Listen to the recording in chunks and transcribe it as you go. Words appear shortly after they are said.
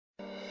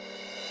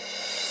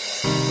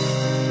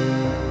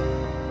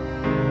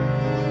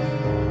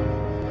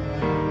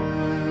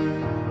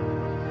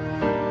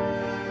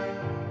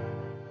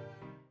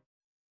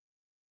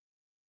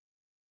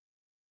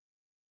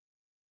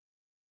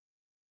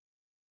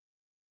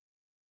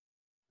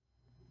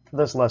For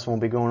this lesson, we'll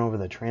be going over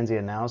the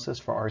transient analysis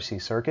for RC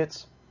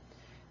circuits.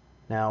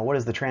 Now, what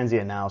is the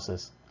transient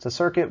analysis? It's a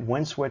circuit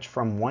when switched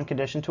from one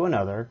condition to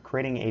another,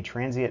 creating a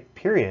transient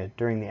period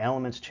during the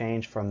element's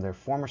change from their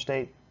former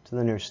state to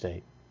the new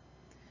state.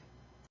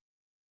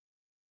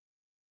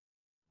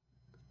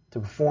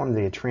 To perform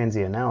the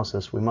transient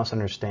analysis, we must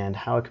understand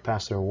how a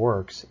capacitor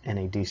works in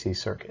a DC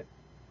circuit.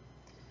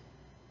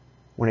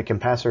 When a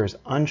capacitor is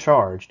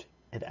uncharged,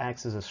 it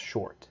acts as a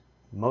short.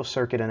 Most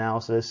circuit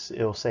analysis,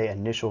 it will say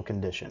initial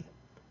condition.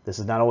 This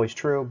is not always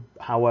true,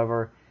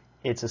 however,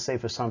 it's a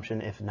safe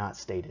assumption if not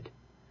stated.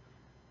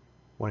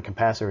 When a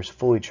capacitor is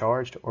fully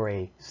charged or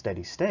a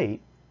steady state,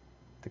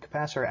 the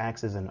capacitor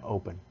acts as an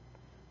open.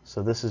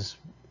 So this is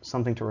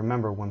something to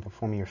remember when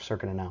performing your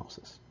circuit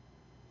analysis.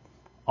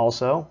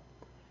 Also,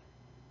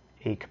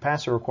 a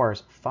capacitor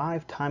requires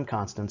 5 time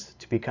constants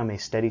to become a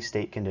steady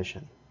state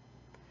condition.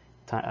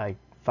 5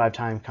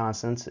 time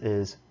constants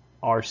is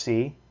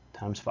RC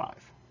times 5.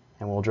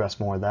 And we'll address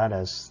more of that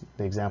as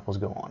the examples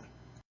go on.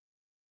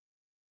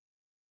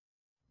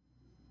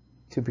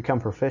 To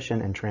become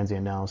proficient in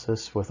transient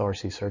analysis with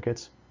RC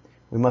circuits,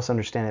 we must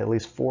understand at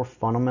least 4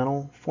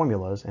 fundamental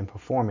formulas in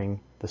performing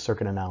the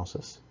circuit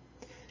analysis.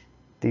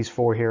 These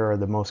 4 here are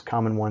the most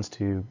common ones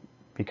to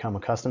become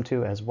accustomed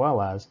to, as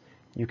well as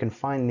you can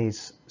find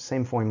these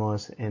same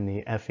formulas in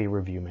the FE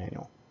review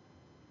manual.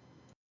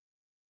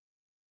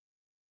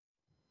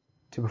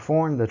 To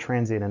perform the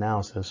transient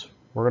analysis,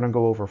 we're going to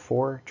go over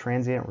 4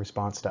 transient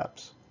response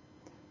steps.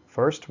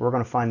 First, we're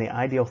going to find the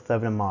ideal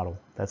Thevenin model.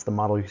 That's the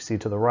model you see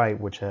to the right,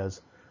 which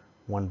has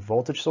 1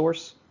 voltage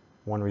source,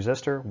 1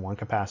 resistor, 1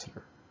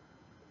 capacitor.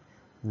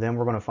 Then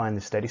we're going to find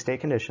the steady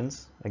state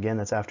conditions. Again,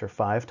 that's after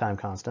 5 time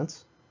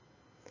constants.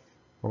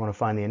 We're going to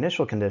find the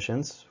initial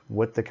conditions,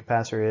 what the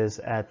capacitor is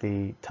at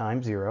the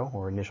time 0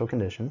 or initial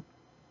condition.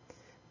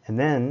 And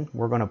then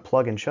we're going to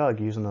plug and chug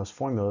using those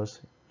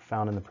formulas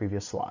found in the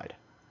previous slide.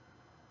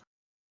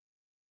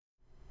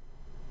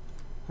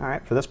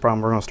 Alright, for this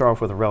problem we're going to start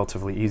off with a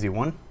relatively easy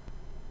one.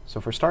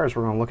 So for starters,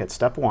 we're going to look at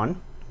step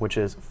 1, which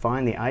is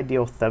find the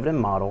ideal Thevenin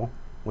model,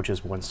 which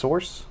is 1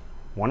 source,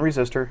 1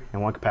 resistor,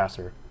 and 1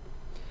 capacitor.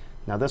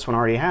 Now this one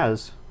already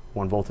has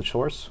 1 voltage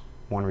source,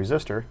 1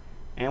 resistor,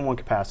 and 1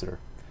 capacitor.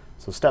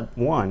 So step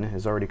 1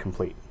 is already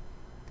complete.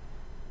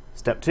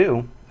 Step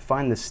 2,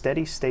 find the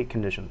steady state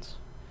conditions.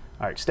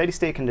 Alright, steady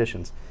state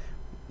conditions.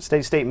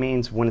 Steady state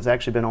means when it's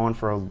actually been on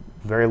for a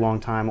very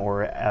long time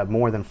or at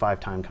more than 5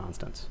 time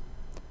constants.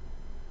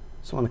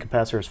 So when the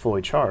capacitor is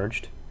fully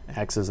charged, it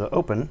acts as an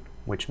open,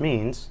 which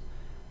means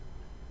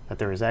that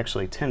there is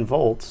actually 10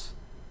 volts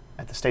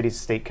at the steady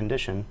state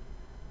condition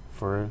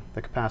for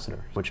the capacitor,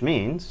 which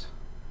means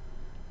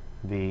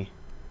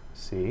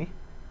VC,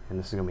 and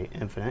this is going to be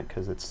infinite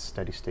because it's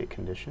steady state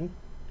condition,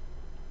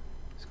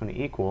 is going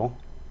to equal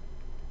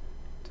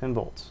 10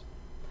 volts.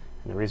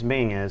 And the reason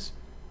being is,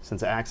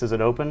 since it acts as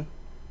an open,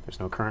 there's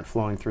no current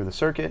flowing through the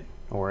circuit,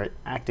 or it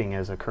acting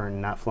as a current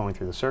not flowing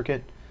through the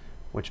circuit,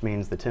 which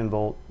means the 10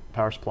 volt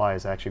power supply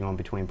is actually going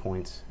between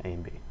points A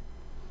and B.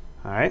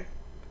 Alright,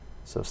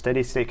 so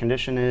steady state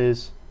condition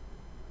is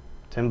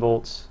 10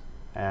 volts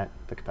at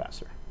the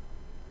capacitor.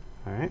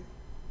 Alright.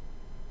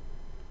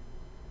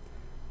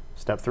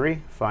 Step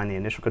 3, find the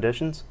initial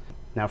conditions.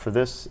 Now for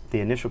this, the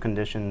initial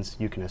conditions,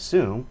 you can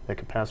assume the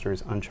capacitor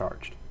is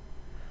uncharged.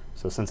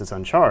 So since it's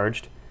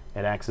uncharged,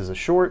 it acts as a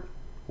short,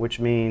 which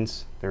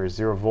means there is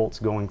 0 volts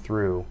going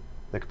through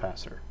the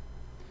capacitor.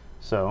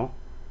 So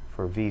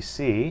for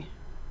VC,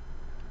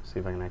 see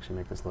if I can actually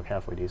make this look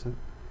halfway decent,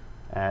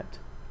 at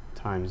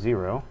time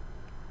 0,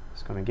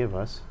 it's going to give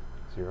us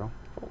 0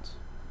 volts.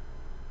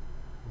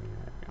 There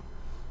we go.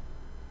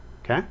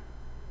 Okay?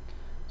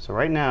 So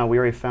right now we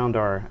already found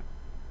our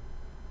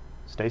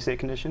steady state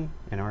condition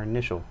and our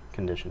initial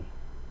condition.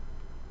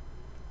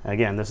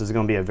 Again, this is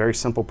going to be a very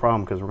simple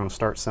problem because we're going to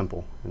start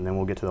simple and then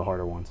we'll get to the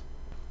harder ones.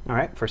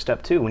 Alright, for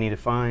step 2 we need to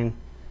find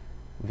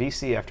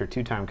VC after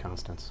 2 time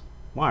constants.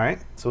 Alright,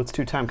 so what's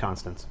 2 time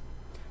constants?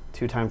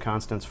 2 time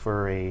constants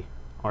for a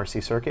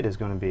RC circuit is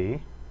going to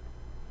be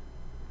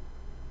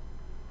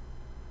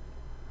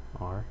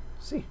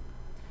RC.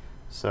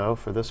 So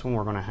for this one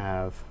we're going to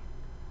have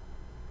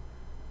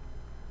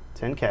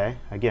 10K.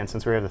 Again,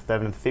 since we have the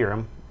Thevenin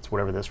theorem, it's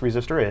whatever this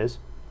resistor is,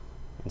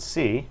 and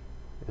C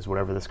is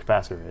whatever this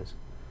capacitor is.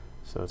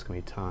 So it's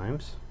going to be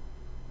times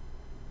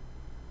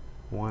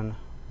 1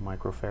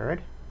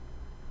 microfarad.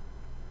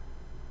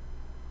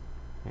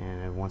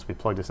 And once we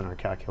plug this in our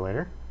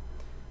calculator,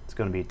 it's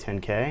going to be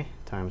 10K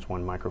times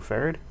 1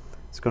 microfarad.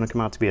 It's going to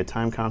come out to be a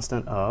time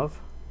constant of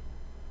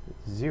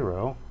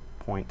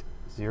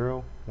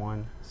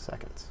 0.01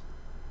 seconds.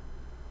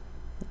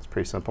 It's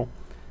pretty simple.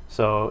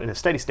 So in a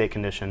steady state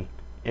condition,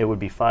 it would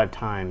be 5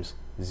 times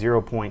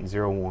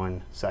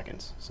 0.01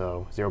 seconds.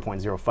 So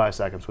 0.05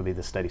 seconds would be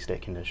the steady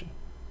state condition.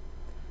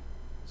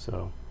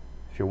 So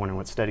if you're wondering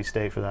what steady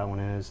state for that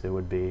one is, it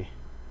would be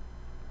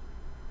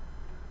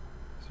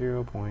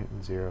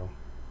 0.05.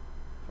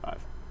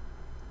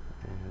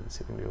 And let's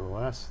see if we can do a little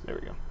less. There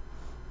we go.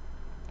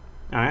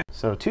 All right,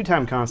 so 2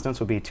 time constants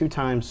would be 2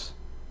 times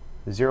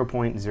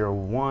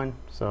 0.01,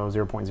 so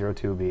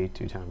 0.02 will be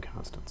two time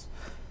constants.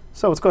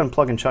 So let's go ahead and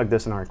plug and chug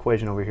this in our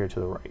equation over here to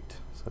the right.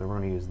 So we're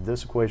going to use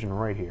this equation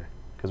right here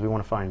because we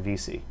want to find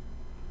VC.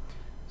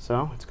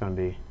 So it's going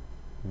to be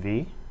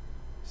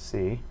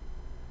VC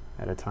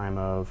at a time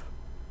of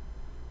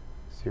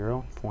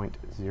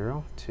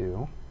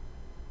 0.02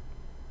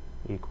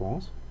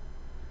 equals,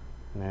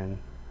 and then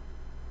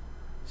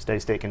steady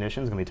state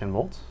condition is going to be 10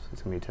 volts. So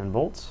it's going to be 10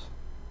 volts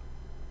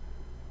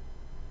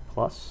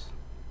plus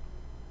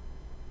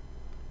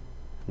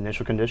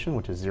initial condition,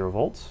 which is 0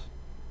 volts,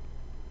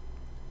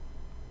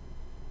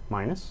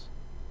 minus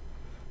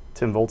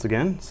 10 volts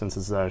again, since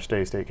it's a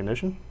steady state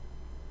condition,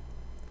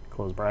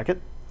 close bracket,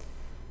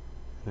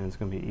 and it's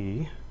going to be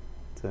e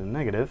to the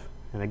negative,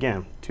 and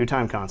again, two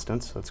time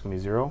constants, so it's going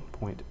to be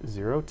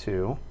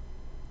 0.02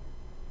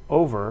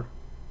 over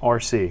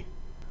RC,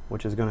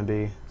 which is going to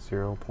be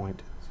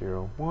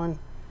 0.01.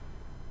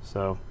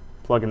 So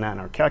plugging that in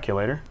our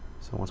calculator,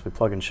 so once we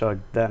plug and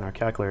chug that in our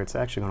calculator, it's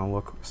actually going to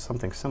look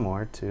something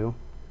similar to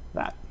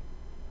that.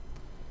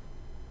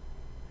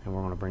 And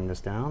we're going to bring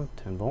this down,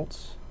 10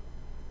 volts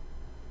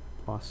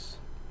plus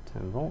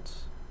 10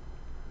 volts,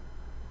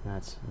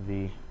 that's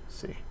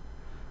VC.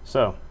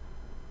 So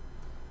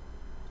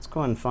let's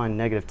go ahead and find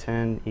negative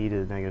 10 e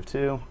to the negative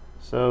 2.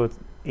 So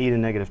e to the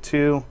negative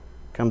 2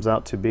 comes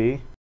out to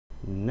be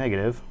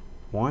negative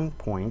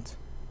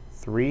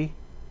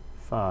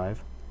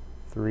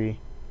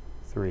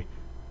 1.3533.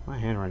 My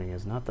handwriting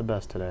is not the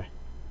best today.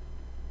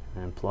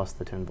 And plus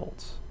the 10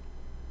 volts.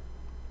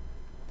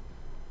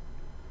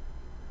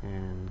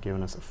 And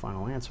giving us a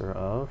final answer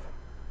of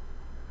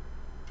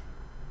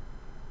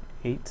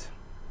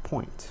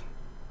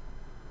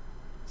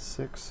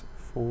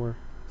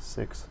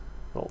 8.646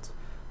 volts.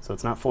 So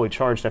it's not fully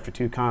charged after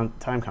two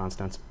time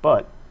constants,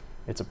 but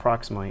it's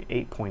approximately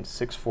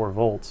 8.64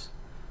 volts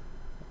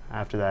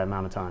after that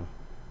amount of time.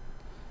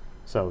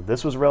 So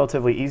this was a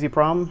relatively easy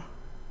problem,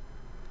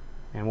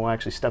 and we'll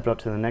actually step it up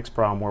to the next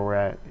problem where we're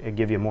at and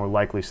give you a more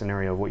likely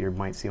scenario of what you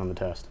might see on the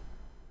test.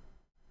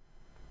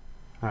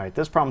 Alright,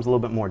 this problem's a little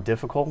bit more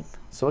difficult,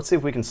 so let's see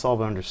if we can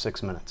solve it under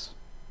 6 minutes.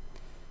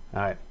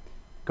 Alright,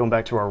 going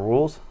back to our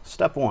rules,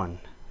 step 1,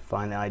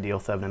 find the ideal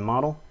Thevenin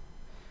model.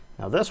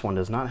 Now this one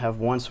does not have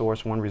one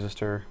source, one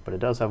resistor, but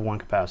it does have one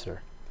capacitor.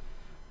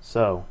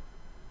 So,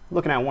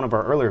 looking at one of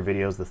our earlier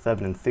videos, the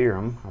Thevenin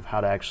theorem of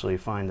how to actually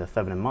find the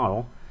Thevenin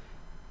model,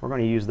 we're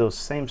going to use those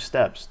same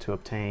steps to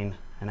obtain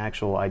an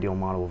actual ideal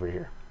model over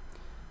here.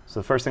 So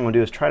the first thing we'll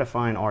do is try to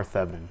find our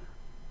Thevenin.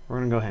 We're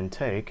going to go ahead and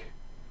take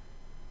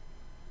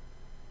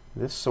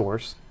this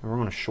source and we're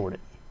going to short it.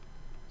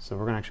 So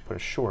we're going to actually put a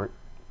short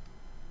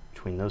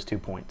between those 2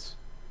 points,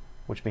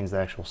 which means the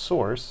actual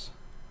source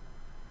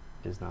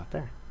is not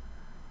there.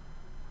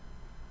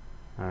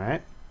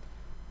 Alright,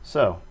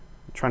 so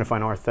trying to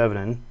find our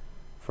Thevenin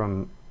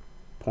from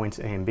points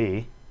A and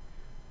B,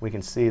 we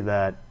can see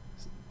that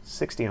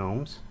 60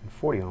 ohms and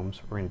 40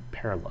 ohms are in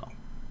parallel,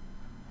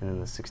 and then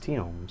the 16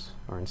 ohms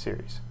are in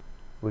series.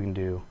 We can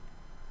do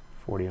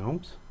 40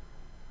 ohms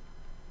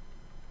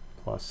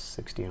plus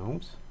 60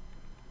 ohms.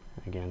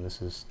 Again,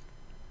 this is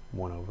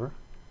 1 over,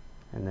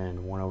 and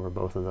then 1 over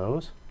both of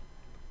those.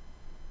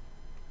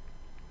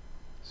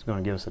 This is going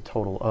to give us a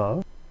total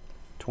of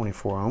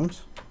 24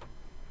 ohms,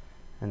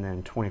 and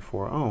then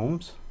 24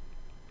 ohms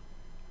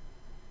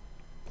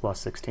plus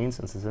 16,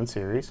 since it's in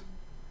series,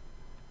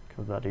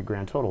 comes out to a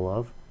grand total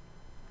of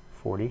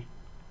 40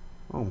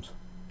 ohms.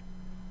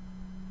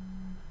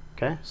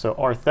 Okay, so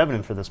our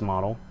Thevenin for this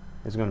model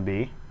is going to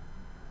be,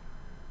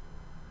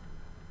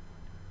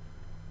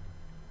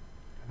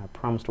 I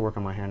promise to work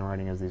on my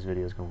handwriting as these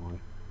videos go on,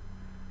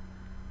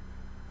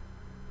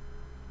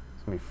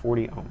 it's going to be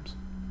 40 ohms.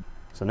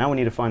 So now we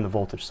need to find the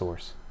voltage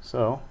source.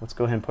 So let's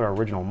go ahead and put our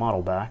original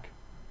model back.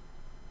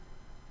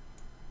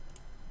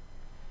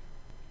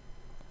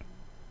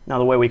 Now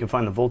the way we can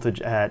find the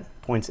voltage at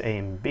points A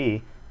and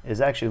B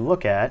is actually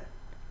look at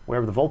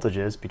wherever the voltage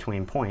is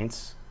between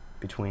points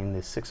between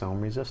the 6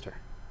 ohm resistor.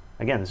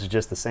 Again, this is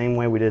just the same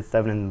way we did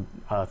Thevenin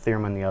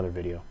theorem in the other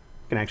video.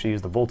 You can actually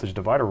use the voltage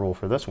divider rule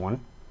for this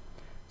one.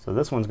 So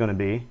this one's going to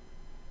be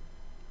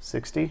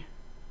 60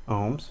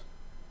 ohms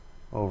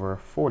over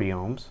 40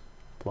 ohms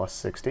plus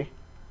 60,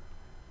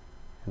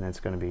 and that's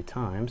going to be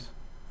times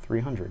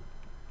 300.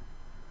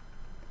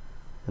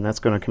 And that's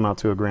going to come out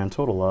to a grand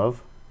total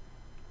of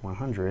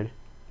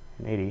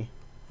 180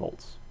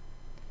 volts.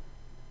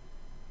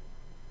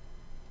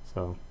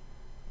 So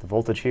the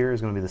voltage here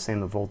is going to be the same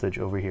as the voltage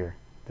over here.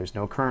 There's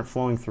no current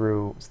flowing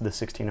through the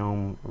 16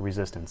 ohm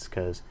resistance,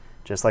 because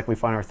just like we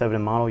find our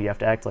Thevenin model, you have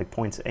to act like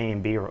points A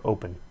and B are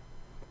open.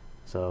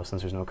 So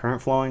since there's no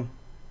current flowing,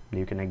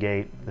 you can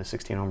negate the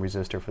 16 ohm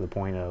resistor for the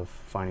point of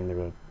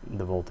finding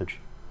the voltage.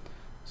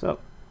 So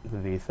the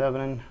V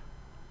Thevenin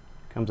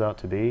comes out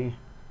to be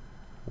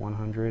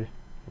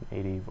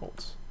 180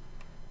 volts.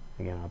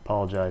 Again, I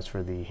apologize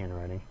for the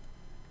handwriting.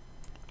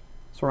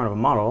 So we're going to have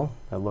a model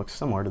that looks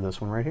similar to this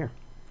one right here.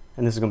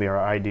 And this is going to be our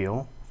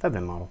ideal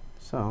Thevenin model.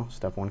 So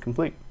step 1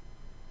 complete.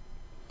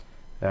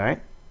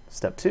 Alright,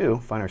 step 2,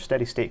 find our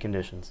steady state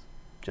conditions.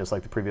 just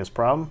like the previous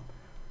problem,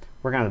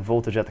 we're going to have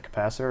voltage at the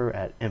capacitor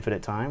at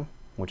infinite time,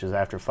 which is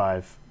after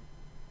 5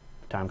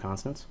 time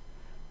constants,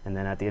 and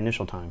then at the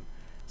initial time.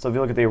 So if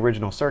you look at the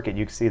original circuit,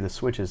 you can see the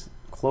switch is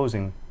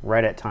closing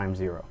right at time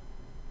 0.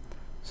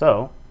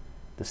 So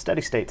the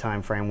steady state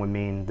time frame would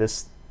mean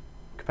this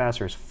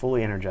capacitor is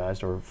fully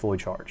energized or fully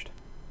charged.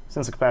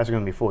 Since the capacitor is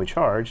going to be fully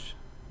charged,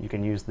 you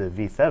can use the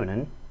V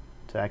Thevenin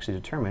to actually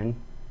determine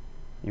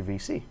your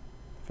VC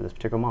for this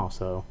particular model.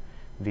 So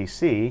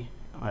VC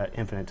at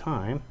infinite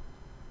time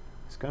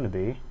is going to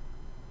be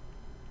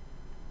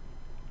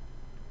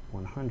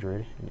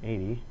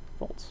 180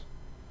 volts.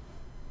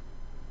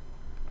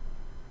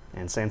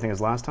 And same thing as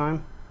last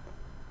time,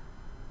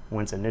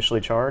 when it's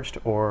initially charged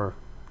or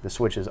the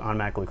switch is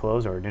automatically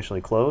closed or initially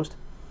closed,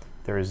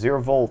 there is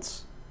 0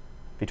 volts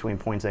between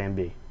points A and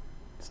B.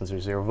 Since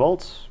there's 0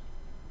 volts,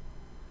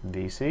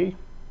 VC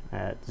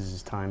at this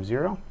is time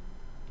 0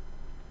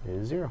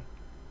 is 0.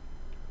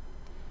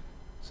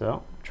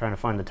 So trying to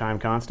find the time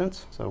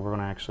constants. So we're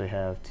going to actually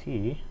have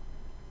T,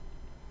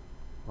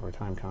 or a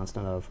time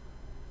constant of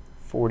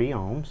 40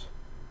 ohms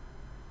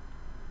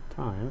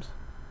times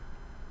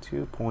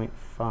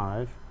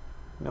 2.5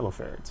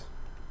 millifarads.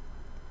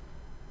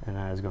 And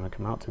that is going to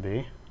come out to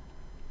be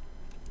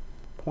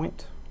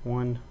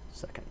 0.1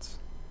 seconds.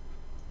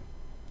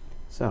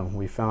 So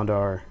we found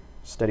our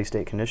steady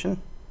state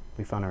condition.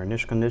 We found our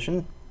initial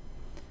condition.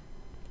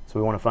 So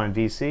we want to find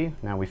VC.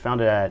 Now we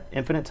found it at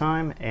infinite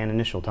time and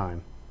initial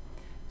time.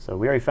 So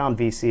we already found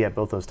VC at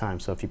both those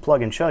times. So if you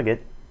plug and chug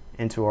it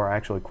into our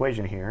actual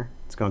equation here,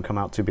 it's going to come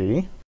out to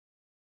be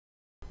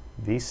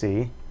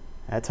VC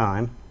at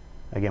time.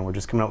 Again, we're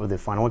just coming up with the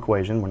final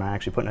equation. We're not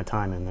actually putting a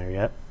time in there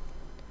yet.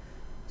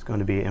 It's going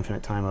to be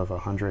infinite time of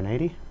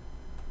 180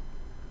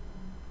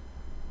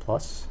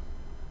 plus,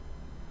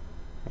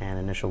 and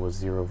initial was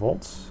 0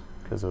 volts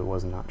because it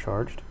was not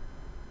charged.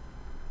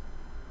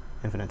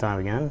 Infinite time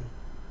again,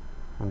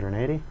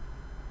 180.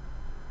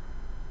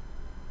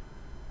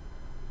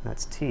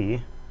 That's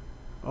T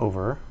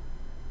over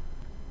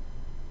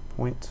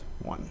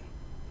 0.1.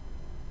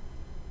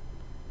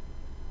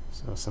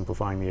 So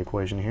simplifying the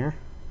equation here.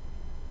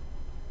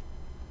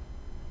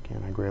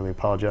 Again, I greatly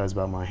apologize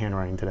about my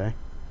handwriting today.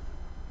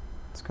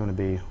 It's going to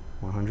be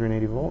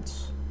 180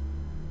 volts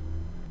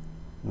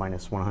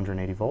minus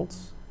 180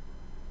 volts,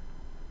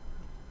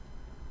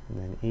 and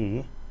then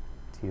E,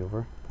 T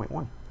over 0.1.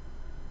 And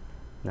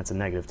that's a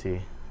negative T,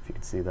 if you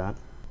can see that.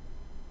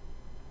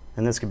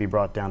 And this could be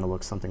brought down to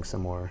look something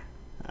similar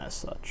as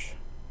such.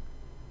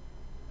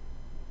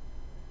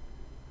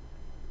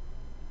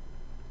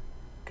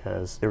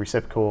 Because the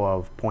reciprocal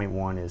of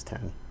 0.1 is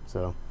 10.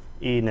 So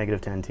E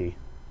negative 10T.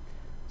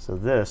 So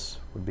this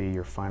would be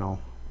your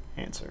final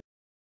answer.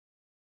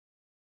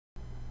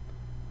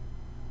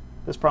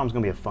 This problem is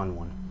going to be a fun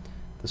one.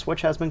 The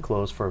switch has been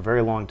closed for a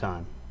very long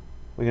time.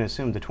 We can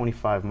assume the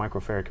 25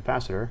 microfarad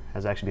capacitor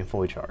has actually been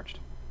fully charged.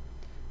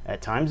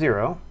 At time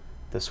 0,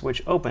 the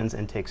switch opens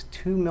and takes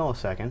 2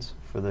 milliseconds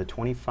for the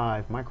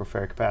 25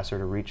 microfarad capacitor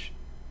to reach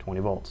 20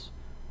 volts.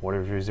 What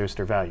is the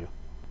resistor value?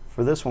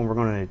 For this one, we're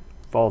going to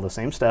follow the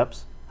same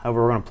steps.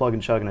 However, we're going to plug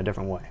and chug in a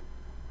different way.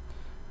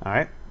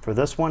 Alright, for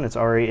this one, it's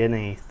already in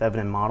a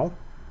Thevenin model.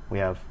 We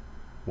have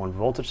one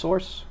voltage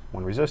source,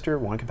 one resistor,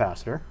 one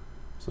capacitor.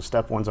 So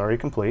step 1 is already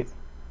complete.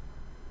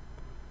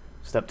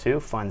 Step 2,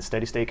 find the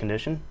steady state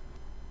condition.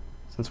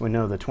 Since we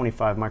know the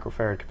 25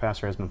 microfarad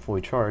capacitor has been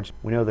fully charged,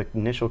 we know the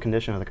initial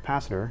condition of the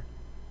capacitor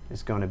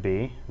is going to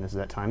be, and this is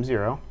at time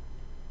 0,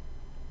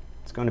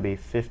 it's going to be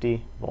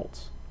 50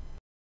 volts.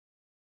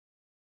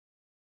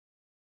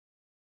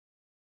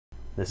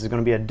 This is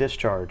going to be a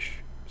discharge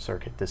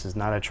circuit. This is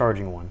not a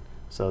charging one.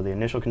 So the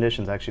initial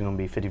condition is actually going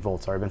to be 50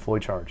 volts, already been fully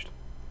charged.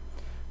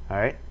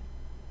 Alright,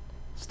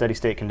 steady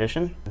state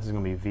condition, this is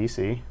going to be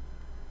VC,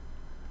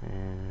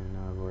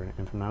 and we're in an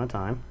infinite amount of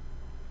time.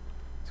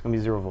 It's going to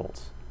be 0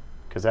 volts,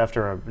 because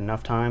after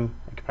enough time,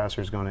 the capacitor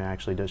is going to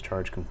actually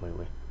discharge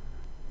completely.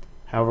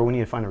 However, we need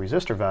to find the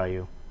resistor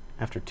value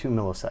after 2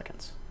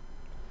 milliseconds.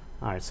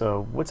 Alright,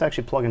 so let's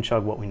actually plug and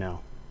chug what we know.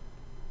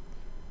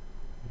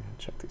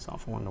 Check these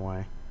off along the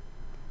way.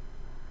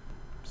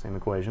 Same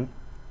equation.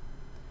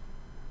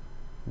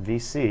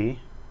 VC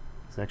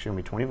is actually going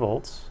to be 20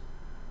 volts.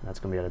 That's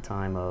going to be at a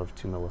time of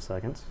 2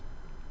 milliseconds.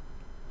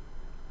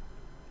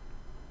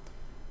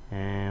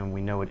 And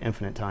we know what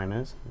infinite time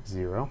is,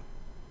 0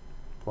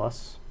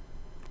 plus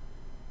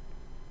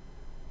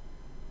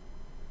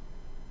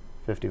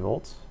 50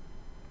 volts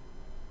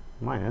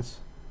minus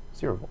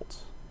 0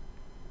 volts.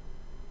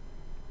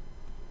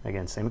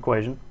 Again, same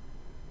equation.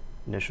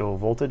 Initial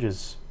voltage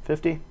is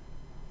 50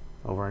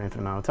 over an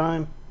infinite amount of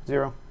time,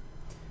 0.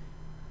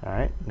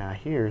 Alright, now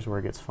here's where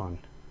it gets fun.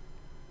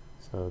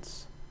 So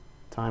it's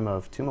time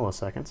of 2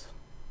 milliseconds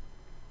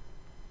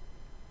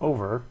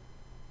over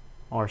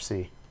RC.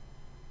 And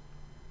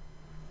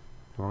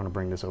we're going to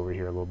bring this over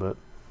here a little bit.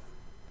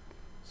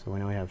 So we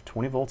know we have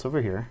 20 volts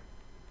over here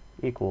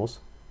equals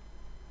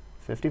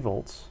 50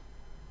 volts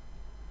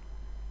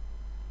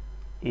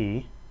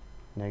E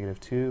negative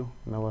 2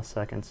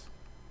 milliseconds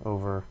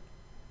over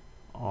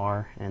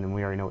R, and then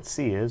we already know what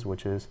C is,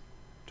 which is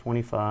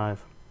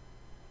 25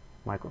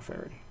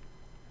 microfarad.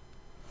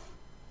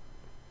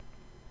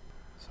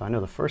 So I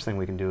know the first thing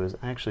we can do is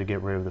actually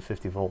get rid of the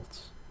 50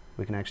 volts.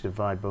 We can actually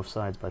divide both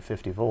sides by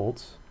 50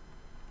 volts.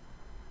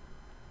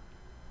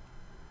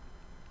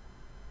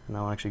 And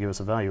that'll actually give us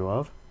a value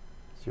of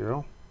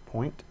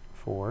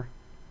 0.4.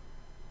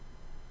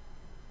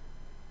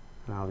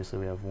 And obviously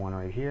we have 1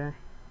 right here.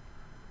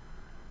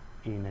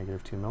 E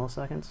negative 2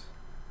 milliseconds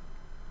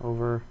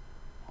over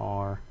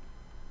R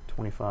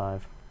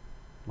 25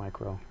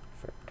 microfarad.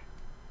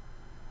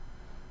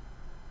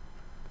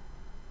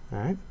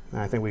 Alright,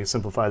 I think we can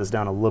simplify this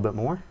down a little bit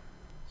more.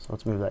 So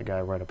let's move that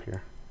guy right up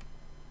here.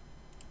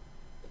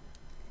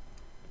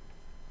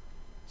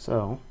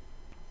 So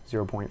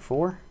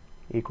 0.4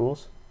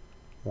 equals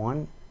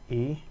 1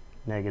 E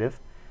negative.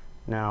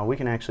 Now we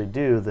can actually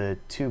do the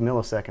 2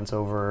 milliseconds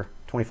over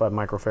 25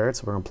 microfarads,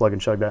 so we're going to plug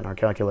and chug that in our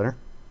calculator.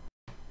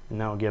 And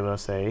that will give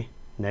us a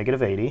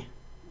negative 80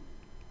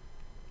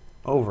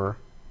 over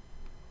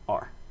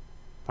R.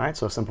 Alright,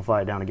 so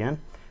simplify it down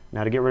again.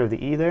 Now to get rid of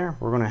the E there,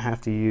 we're going to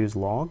have to use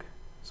log.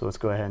 So let's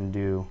go ahead and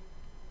do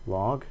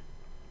log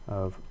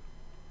of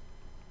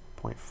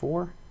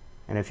 0.4.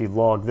 And if you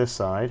log this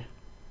side,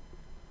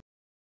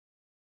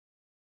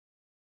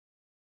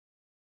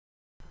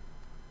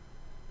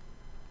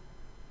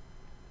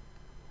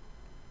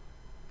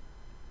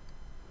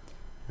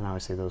 and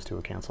obviously those two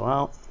will cancel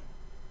out.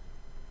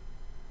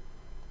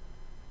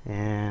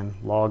 And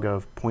log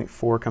of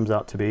 0.4 comes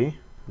out to be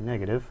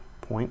negative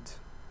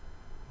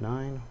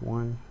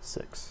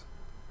 0.916.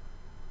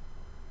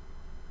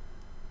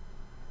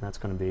 That's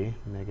going to be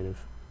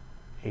negative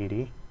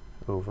 80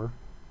 over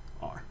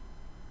R.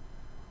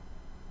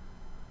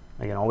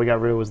 Again, all we got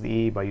rid of was the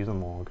E by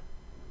using log.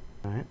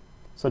 Alright,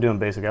 so doing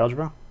basic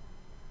algebra,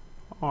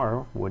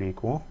 R would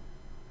equal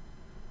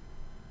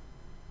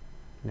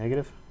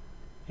negative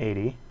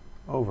 80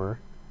 over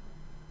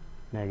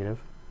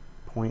negative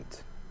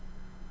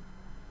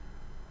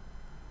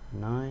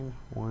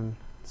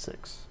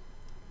 0.916,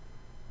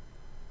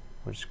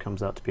 which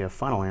comes out to be a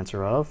final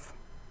answer of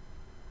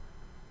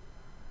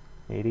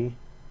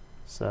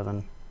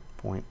 87.30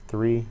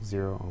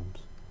 ohms.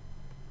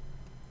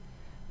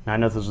 Now I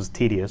know this was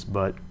tedious,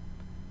 but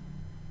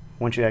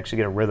once you actually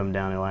get a rhythm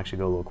down, it'll actually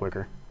go a little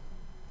quicker.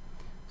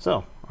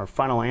 So our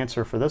final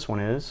answer for this one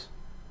is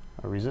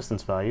a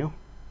resistance value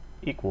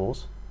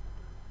equals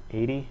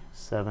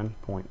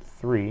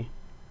 87.3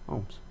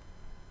 ohms.